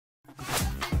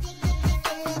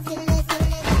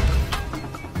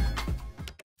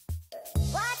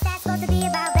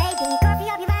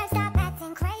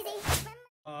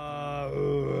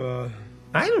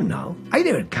I don't know. I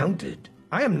never counted.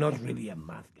 I am not really a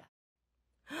math guy.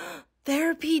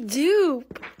 Therapy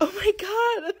dupe. Oh my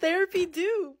god, a therapy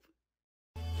dupe.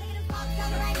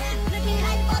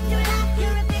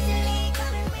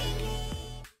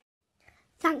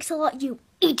 Thanks a lot, you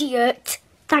idiot.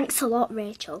 Thanks a lot,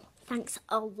 Rachel. Thanks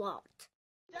a lot.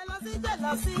 Jealousy,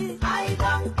 jealousy, I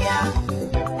don't care.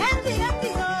 Envy, envy,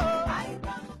 oh, I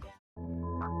don't care.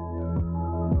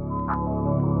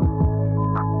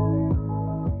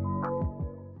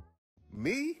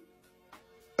 Me?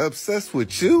 Obsessed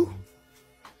with you?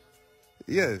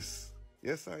 Yes.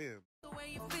 Yes, I am.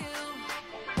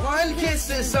 One kiss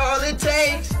is all it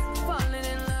takes.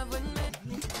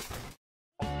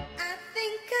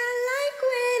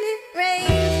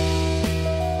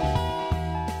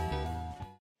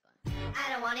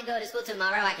 Go to school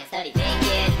tomorrow, I can study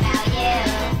thinking about you,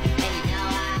 and you know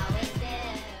I always do.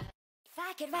 If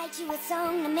I could write you a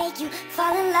song to make you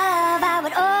fall in love, I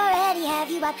would already have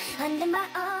you up under my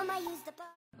arm. I used the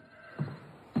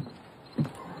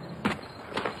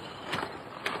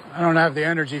I don't have the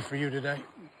energy for you today.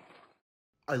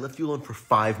 I left you alone for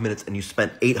 5 minutes and you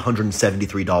spent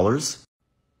 $873.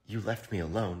 You left me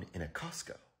alone in a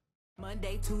Costco.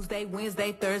 Monday, Tuesday,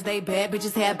 Wednesday, Thursday, bad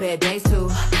bitches have bad days too.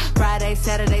 Friday,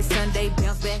 Saturday, Sunday,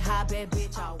 bounce back, high, bad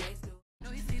bitch, always do. Know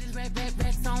you see this red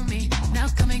racks on me. Now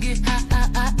come and get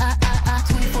high,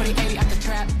 20, 40, 80 out the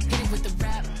trap. Hit it with the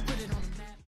rap, put it on the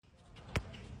map.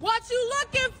 What you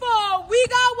looking for? We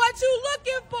got what you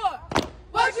looking for.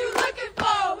 What you looking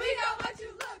for? We got what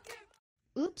you looking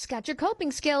for. Oops, got your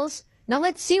coping skills. Now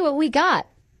let's see what we got.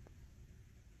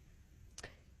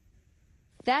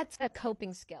 That's a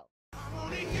coping skill. I'm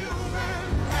only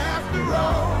human after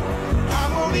all.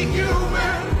 I'm only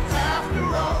human after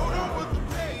all. Don't put the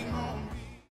blame on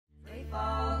me. Free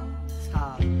fall, it's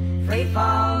called free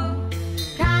fall.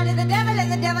 Kind of the devil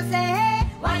and the devil say, hey,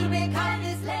 why you been calling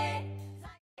this late?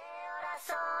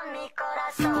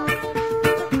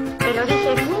 Pero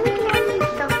dice muy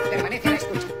clarito. Permanece a la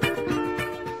escucha.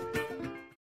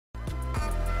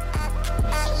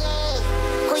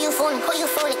 Who you fooling? Who you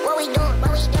fooling? What we doing?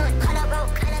 What we doing? Cut up, bro.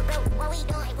 What we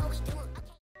doing? What we doing?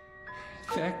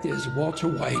 Okay. Fact is, Walter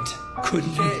White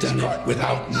couldn't have done it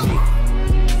without me.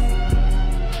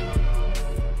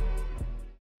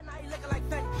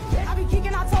 I be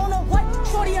kicking, I told her what?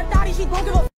 Shorty a thotty, she gon'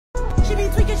 give a f. She be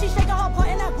tweaking, she shaking her butt,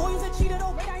 and that boy was a cheater,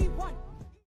 though, but he won.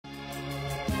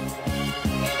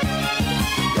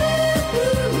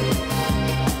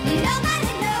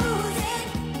 Nobody knows it.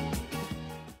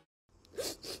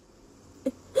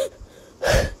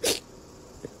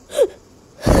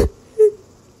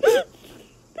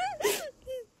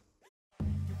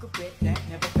 You could bet that,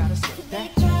 never gotta skip that.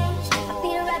 I could be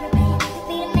a rapper, baby. I could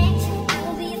be a match. I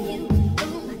will be a few.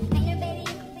 Later, baby,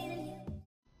 you could be the new.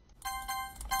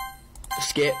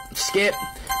 Skip.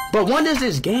 But when does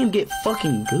this game get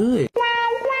fucking good?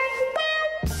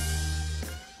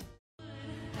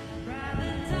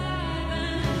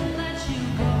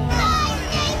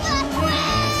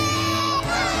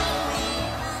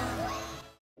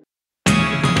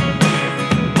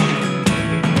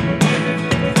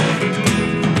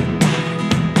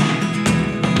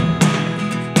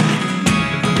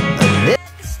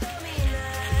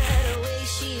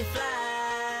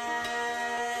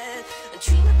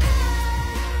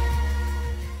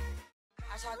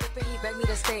 He begged me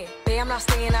to stay. Babe, I'm not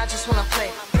staying, I just wanna play.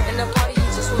 In the party, he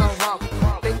just wanna romp.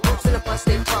 Big boobs in the bus,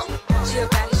 they pump. She a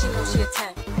baddie, she knows she a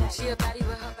 10. She a baddie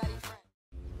with her baddie friend.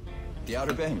 The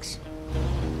Outer Banks.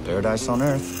 Paradise on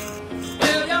Earth.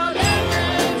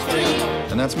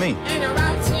 And that's me,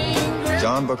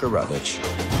 John Booker Rutledge.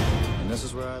 And this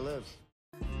is where I live.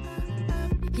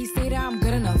 He say that I'm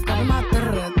good enough, got my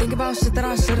third. Think about shit that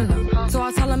I shouldn't have. So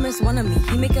I tell him it's one of me.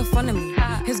 He making fun of me.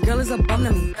 His girl is a bum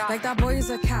to me. Like that boy is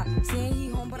a cat. Saying he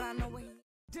home, but I know where he.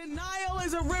 Denial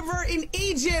is a river in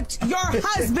Egypt. Your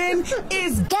husband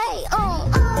is Gay. Oh,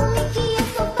 he is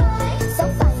so fine. So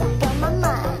fine, got my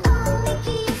mind. Oh,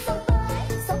 he is so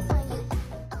fine. So fine.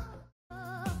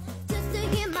 Just to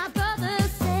hear my brother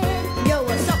say, Yo,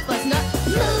 what's up, buzz nut?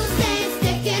 moves ain't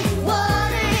sticking,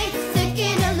 water ain't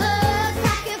sticking. It looks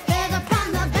like a feather from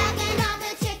the back end of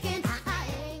the chicken. I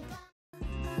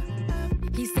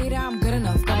ain't He say that I'm good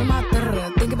enough, got my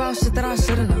third. Think about shit that I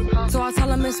shouldn't have. So I tell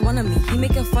him it's one of me. He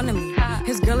making fun of me.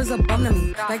 His girl is a bum to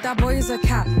me. Like that boy is a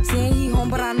cat. Saying he home,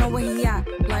 but I know where he at.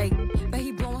 Like, bet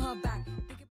he blowing her back.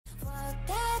 fuck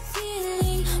that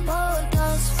feeling. Both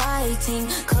us fighting.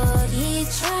 Could he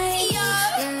try?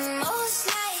 Most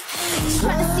likely.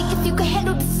 Trying to see if you can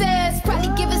handle the sass. Probably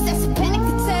give us that some panic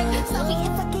attack. Sorry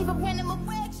if I gave a random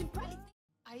erection.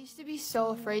 I used to be so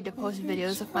afraid to post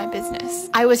videos of my business.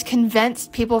 I was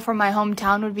convinced people from my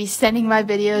hometown would be sending my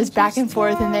videos back and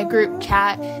forth in their group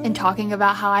chat and talking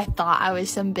about how I thought I was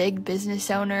some big business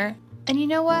owner. And you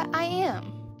know what? I am.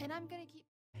 And I'm gonna keep.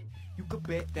 You could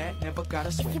bet that, never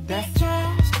gotta sweat that.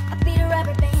 I'll be the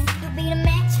rubber band, you'll be the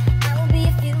match, I will be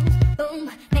a fuse. Boom,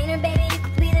 painter, baby, you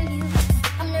could be the muse.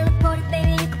 I'm the reporter,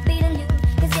 baby, you could be the news.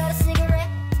 'Cause you're the cigarette,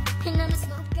 and I'm the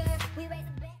smoker. We raise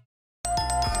the bet.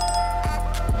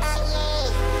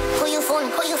 Who you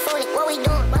fooling? Who you fooling? What we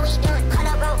doing? What we doing? Cut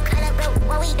up rope,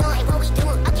 what we doing? What we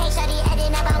doing? Okay, shawty,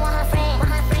 adding up, I want her friend.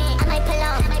 Want her friend. I might pull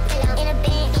up in a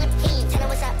bed. Tell her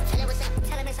what's up, tell her what's up,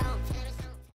 tell her it's on.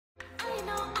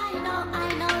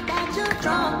 I know that you're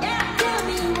drunk. Yeah, tell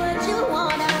me what you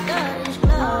want out of this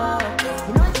club.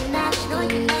 You know you're not, you know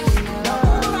you're not.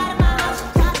 Right in my house,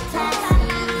 top taxi.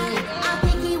 I'm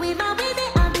picky with my baby,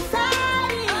 I'm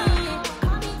deciding.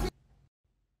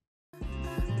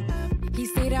 He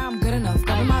say that I'm good enough,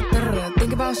 got my third.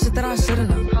 Think about shit that I shouldn't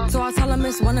know. So I tell him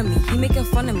it's one of me. He making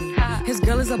fun of me. His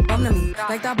girl is a bum to me.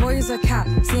 Like that boy is a cat.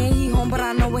 Saying he home, but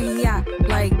I know where he at.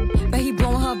 Like, but he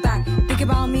blowing her back. Think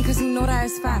about me, cause he know that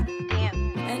it's fat.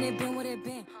 And it been what it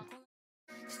been.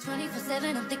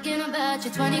 24/7, I'm thinking about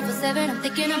you. 24/7, I'm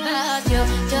thinking about you.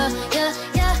 Yeah.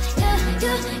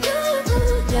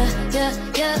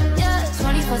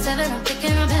 24/7, I'm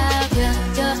thinking about you. Yeah.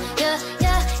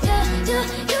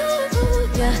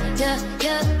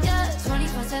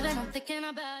 24/7, I'm thinking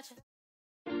about you.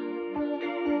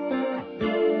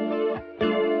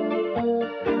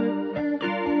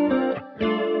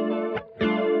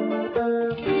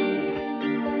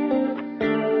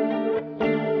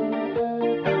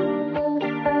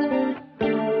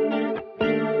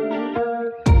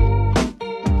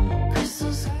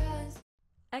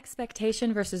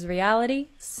 Expectation versus reality,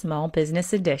 small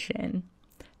business edition.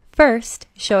 First,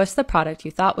 show us the product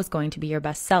you thought was going to be your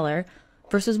best seller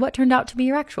versus what turned out to be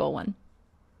your actual one.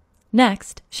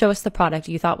 Next, show us the product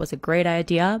you thought was a great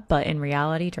idea, but in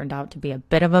reality turned out to be a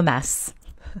bit of a mess.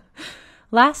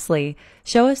 Lastly,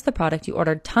 show us the product you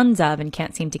ordered tons of and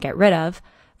can't seem to get rid of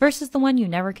versus the one you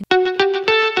never can.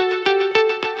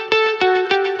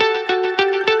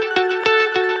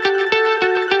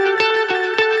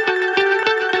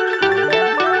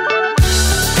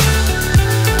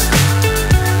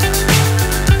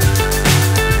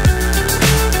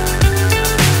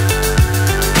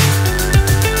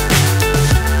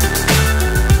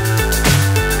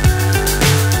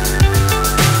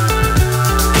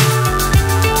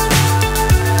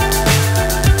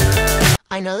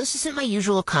 I know this isn't my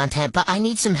usual content, but I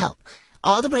need some help.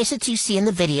 All the bracelets you see in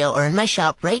the video are in my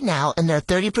shop right now, and they're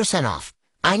 30% off.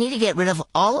 I need to get rid of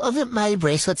all of my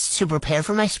bracelets to prepare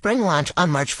for my spring launch on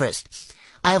March 1st.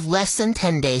 I have less than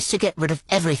 10 days to get rid of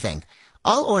everything.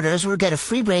 All orders will get a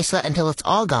free bracelet until it's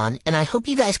all gone, and I hope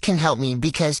you guys can help me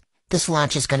because this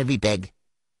launch is going to be big.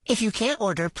 If you can't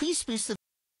order, please boost the...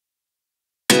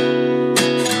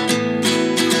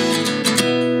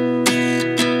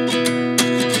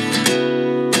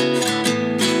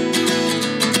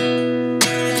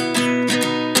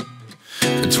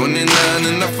 At 29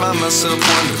 and I find myself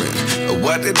wondering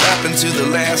what did happen to the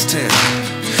last 10.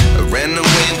 I ran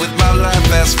away with my life,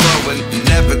 fast forward,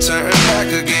 never turn back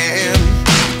again.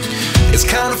 It's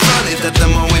kind of funny that the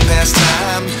more we pass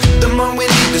time, the more we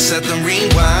need to set the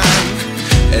rewind.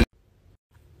 And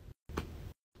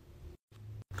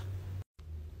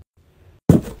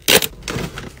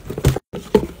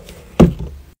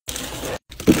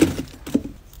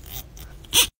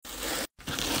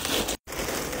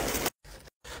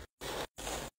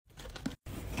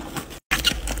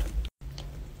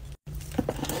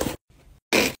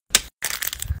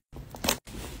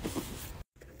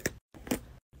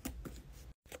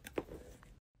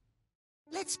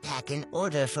Let's pack an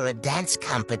order for a dance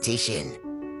competition.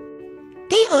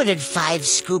 They ordered 5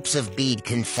 scoops of bead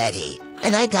confetti,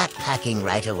 and I got packing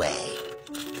right away.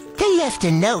 They left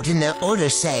a note in their order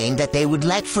saying that they would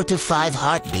like 4 to 5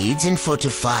 heart beads and 4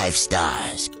 to 5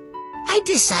 stars. I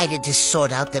decided to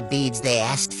sort out the beads they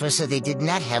asked for so they did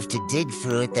not have to dig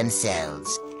through it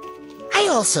themselves. I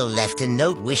also left a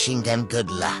note wishing them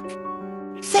good luck.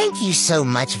 Thank you so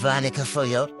much, Veronica, for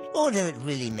your order. It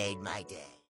really made my day.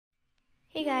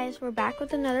 Hey guys, we're back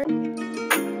with another.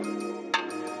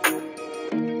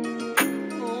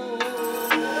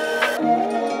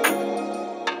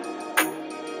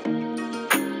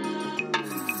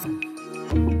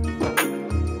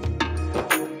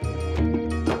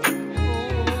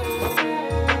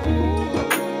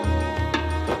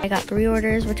 I got 3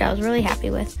 orders, which I was really happy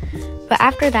with. But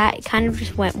after that, it kind of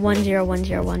just went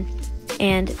 1-0-1-0-1.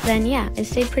 And then yeah, it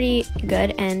stayed pretty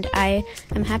good, and I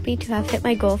am happy to have hit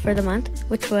my goal for the month,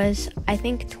 which was I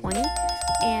think 20.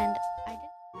 And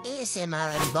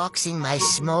ASMR unboxing my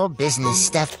small business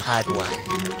stuff part 1.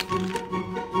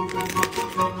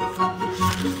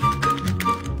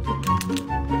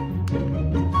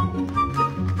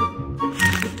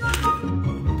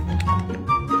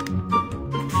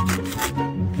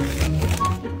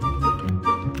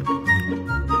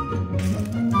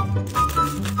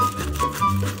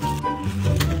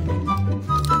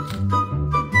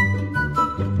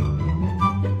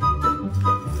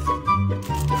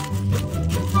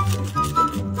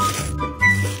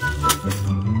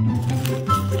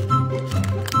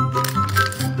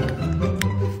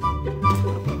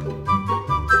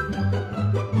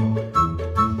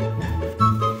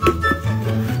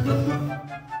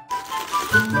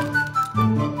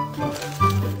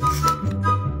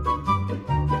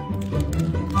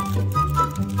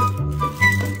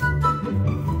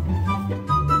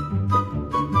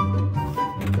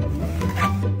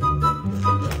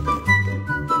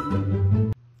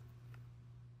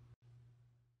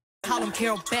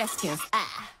 Carol Baskin.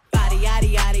 Body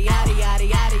yaddy yaddy yaddy yaddy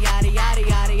yaddy yaddy yaddy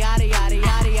yaddy yaddy yaddy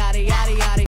yaddy yaddy yaddy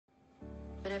yaddy.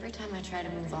 But every time I try to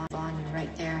move on, you're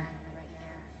right there.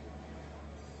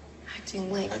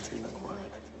 Acting like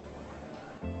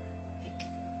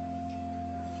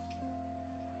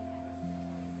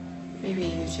maybe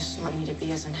you just want me to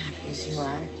be as unhappy as you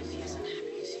are.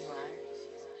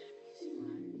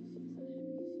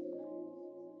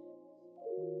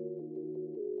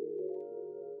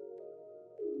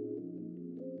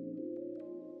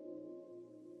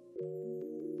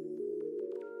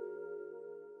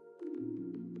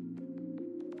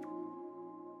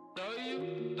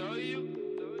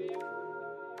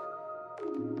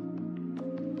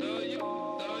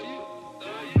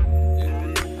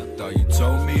 You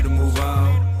told me to move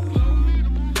on,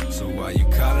 so why you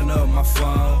calling up my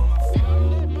phone?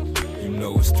 You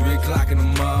know it's 3 o'clock in the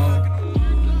morning,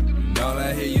 and all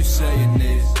I hear you saying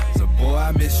is, so boy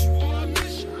I miss you,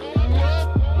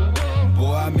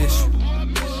 boy I miss you,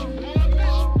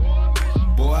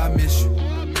 boy I miss you,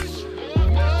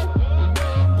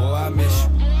 boy I miss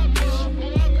you,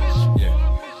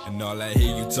 yeah, and all I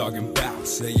hear you talking about,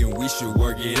 saying we should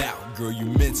work it out, girl you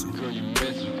mental.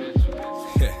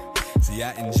 See,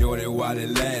 I enjoyed it while it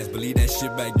lasts. Believe that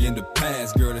shit back in the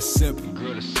past, girl, it's simple.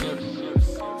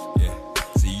 Yeah.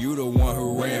 See, you the one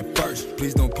who ran first.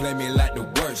 Please don't play me like the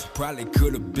worst. Probably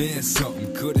could've been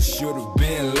something. Could've, should've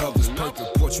been lovers.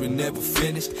 Perfect portrait never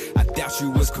finished. I doubt you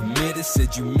was committed.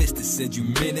 Said you missed it, said you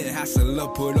meant it. Hassle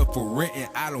up, put up for rent, and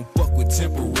I don't fuck with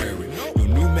temporary. Your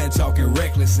new man talking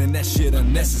reckless, and that shit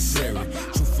unnecessary.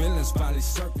 True feelings finally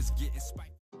surface, getting spiked.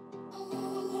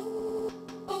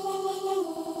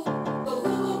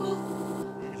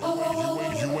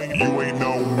 You ain't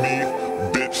know me,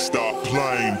 bitch, stop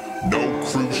playing. No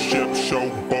cruise ship,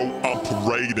 showboat, I'm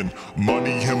parading.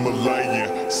 Money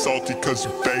Himalayan, salty cause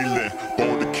you failing.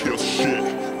 Born to kill shit,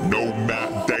 no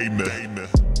Matt Damon.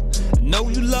 Know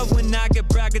you love when I get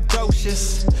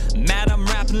braggadocious. Mad I'm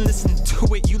rapping, listen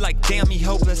to it, you like damn me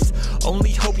hopeless.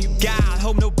 Only hope you got,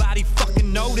 hope nobody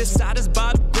fucking notice. I just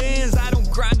buy the Benz, I don't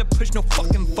grind to push no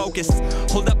fucking focus.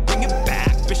 Hold up, bring it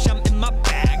back, bitch, I'm in my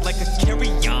bag like a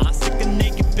carry-on. Sick of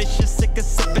naked bitches, sick of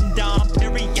sipping Dom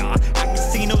Perignon. At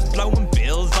casinos blowing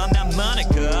bills on that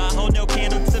Monica. Hold no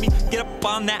candle to me, get up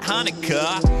on that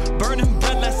Hanukkah. Burning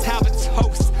bread, let's have a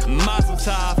toast, Mazel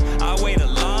Tov. I wait a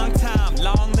long time,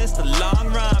 long list of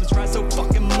long rhymes. Write so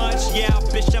fucking much, yeah,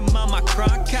 bitch, I'm on my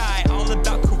Cronkite. All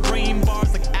about Kareem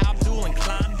bars like Abdul and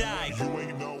Klondike. You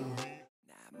ain't know me.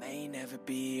 Now, I may never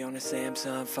be on a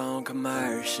Samsung phone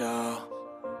commercial,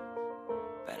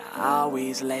 but I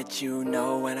always let you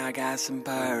know when I got some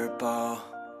purple.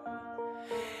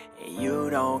 And you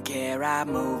don't care, I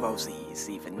move overseas,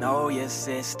 even though your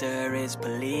sister is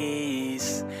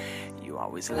police. You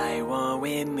always like one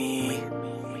with me.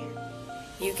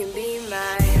 You can be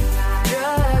my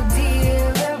drug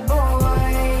dealer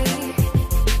boy.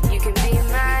 You can be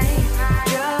my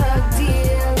drug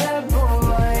dealer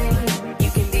boy. You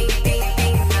can be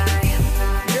my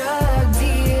drug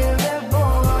dealer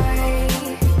boy.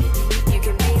 You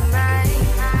can be my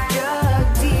drug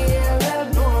dealer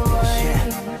boy.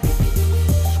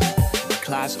 The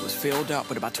closet was filled filled up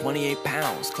with about 28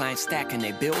 pounds. Clients stacking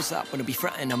their bills up when it be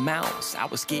fronting amounts. I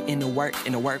was getting to work,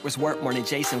 and the work was worth more than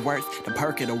Jason Worth. The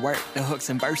perk of the work, the hooks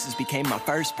and verses became my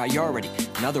first priority.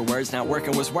 In other words, not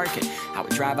working was working. I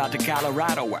would drive out to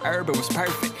Colorado where urban was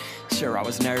perfect. Sure, I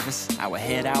was nervous. I would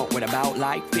head out with about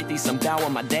like 50-some down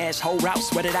on my dash. Whole route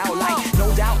sweated out like,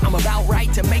 no doubt I'm about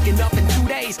right to make enough in 2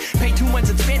 days. Pay 2 months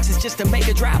expenses just to make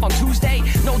a drive on Tuesday.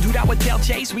 No dude, I would tell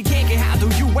Chase, we can't get high, do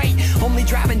you wait? Only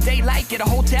driving daylight, get a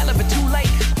hotel if it's too late.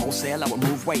 Wholesale, I would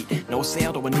move weight. No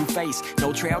sale to a new face.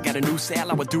 No trail, got a new sale,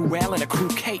 I would do well in a crew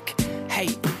cake. Hey,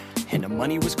 and the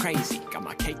money was crazy. Got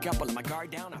my cake up, I let my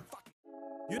guard down,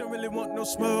 You don't really want no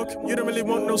smoke, you don't really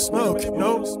want no smoke,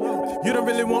 no. You don't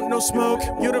really want no smoke,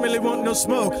 you don't really want no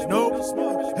smoke,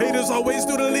 no. Haters always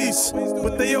do the least,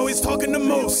 but they always talking the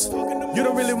most. You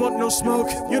don't really want no smoke,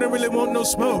 you don't really want no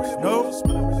smoke, no.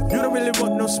 You don't really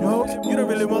want no smoke, you don't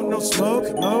really want no smoke,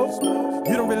 no.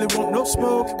 You don't really want no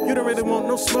smoke, you don't really want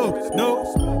no smoke,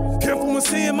 no. Careful when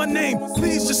saying my name,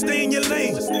 please just stay in your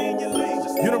lane.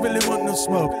 You don't really want no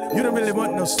smoke, you don't really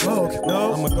want no smoke,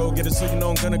 no. I'ma go get it so you know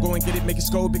I'm gonna go and get it, make it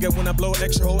scope bigger when I blow an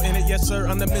extra hole in it. Yes sir,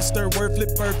 I'm the Mr. Word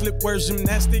flip words,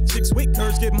 gymnastic chicks with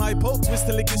curves, get my pole twist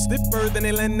till it gets stiffer, then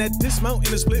they land that dismount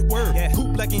in a split word. Yeah.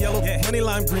 Coupe black and yellow, honey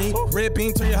lime green, red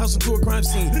bean turn your house into a crime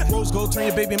scene. Rose gold turn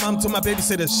your baby mom to my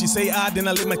babysitter. She say I, then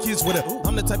I leave my kids with her.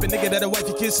 I'm the type of nigga that'll wife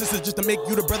your kid's sister just to make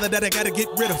you the brother that I gotta get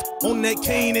rid of. On that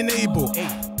Cain and Abel,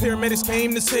 paramedics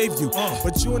came to save you,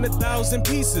 but you in 1,000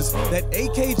 pieces. That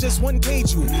AK just one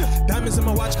cage you. Diamonds in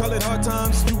my watch, call it hard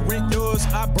times. You rent yours,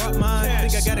 I brought mine.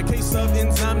 Think I got a case of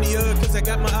insomnia, cause I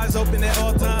got my eyes open at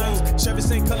all times. Chevy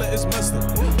same color as mustard,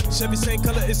 Chevy same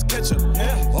color as ketchup.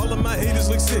 All of my haters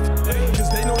look sick,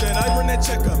 cause they know that I run that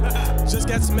checkup. Just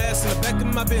got some ass in the back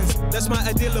of my Benz. That's my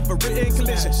ideal of a written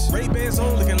collision. Ray-Bans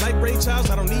on, looking like Ray Charles.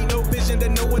 I don't need no vision, they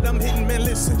know what I'm hitting, man,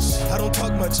 listen. I don't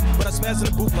talk much, but I spaz in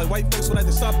the booth like white folks when I do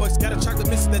Starbucks. Got a chocolate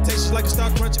mix that tastes like a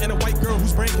Star Crunch, and a white girl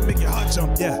whose brain can make your heart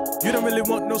jump, yeah. You don't really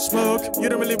want no smoke, you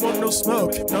don't really want no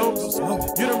smoke, no.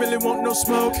 You don't really want no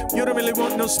smoke, you don't really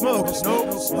want no smoke,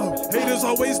 no. Haters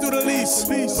always do the least,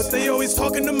 but they always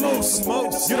talking the most.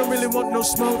 You don't really want no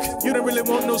smoke, you don't really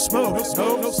want no smoke,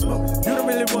 no. You don't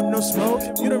really want no smoke,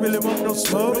 you don't really want no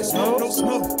smoke, no.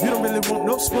 You don't really want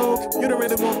no smoke, you don't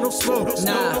really want no smoke,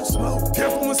 no.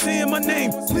 Careful when saying my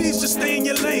name, please just stay in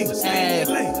your lane.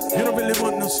 You don't really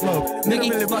want no smoke, you don't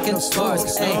really want no smoke,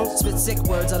 no. Spit sick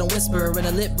words, I don't whisper in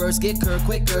a lit verse, get curved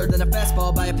quicker than a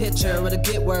fastball by a pitcher. It'll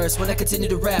get worse when I continue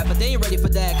to rap, but they ain't ready for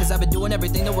that, cause I've been doing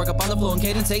everything to work up on the floor and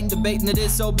cadence, hating, debating. It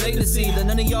is so blatant to see that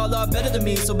none of y'all are better than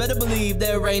me, so better believe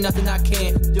there ain't nothing I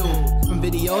can't do. From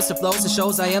videos to flows to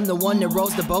shows, I am the one that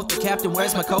rows the boat. The captain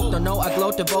wears my coat, don't know I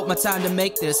gloat, devote my time to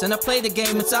make this, and I play the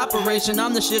game, it's operation.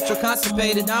 I'm the shit, you're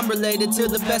constipated, I'm related to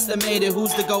the best that made it.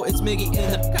 Who's the GOAT? It's Miggy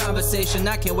in the conversation.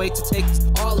 I can't wait to take this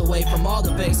all away from all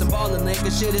the bass. I'm ballin' late,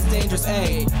 this shit is dangerous,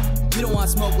 ayy. You don't want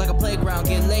smoke like a playground,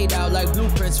 get laid out like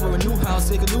blueprints for a new house,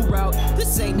 take a new route.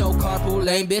 This ain't no carpool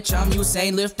lane, bitch, I'm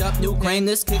Usain. Lift up new crane,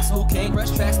 this kicks who came.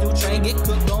 Fresh tracks, new train, get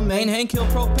cooked on main. Hang, kill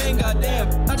propane, goddamn.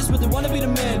 I just really wanna be the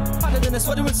man, hotter than a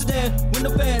sweater in Sedan.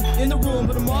 Window fan, in the room,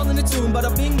 put them all in the tune.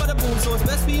 Bada bing, bada boom, so it's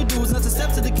best for you dudes not to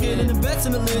step to the kid and invest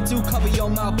in the lid to cover your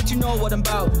mouth, but you know what I'm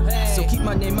about. Hey. So keep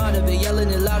my name out of it, yelling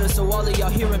it louder so all of y'all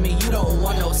hearing me. You don't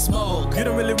want no smoke. You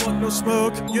don't really want no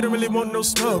smoke, you don't really want no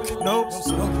smoke, no.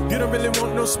 You don't really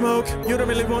want no smoke, you don't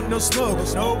really want no smoke,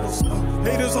 no.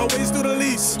 Haters always do the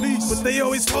least, but they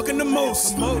always talking the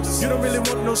most. You don't really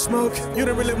want no smoke, you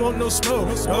don't really want no smoke,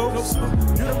 no.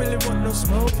 You don't really want no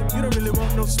smoke, you don't really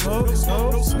want no smoke,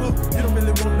 no. You don't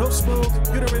really want no smoke,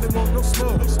 you don't really want no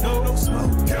smoke,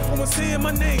 no. Careful when saying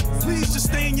my name, please just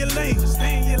stay in your lane,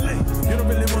 stay in your lane. You don't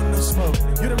really want no smoke,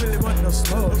 you don't really want no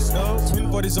smoke, no. Twin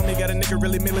 40s on me, got a nigga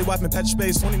really merely watching patch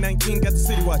space. 2019 got the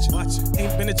city watching.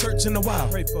 Ain't been to church in a while,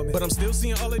 but I'm still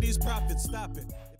seeing all of these prophets. Stop it.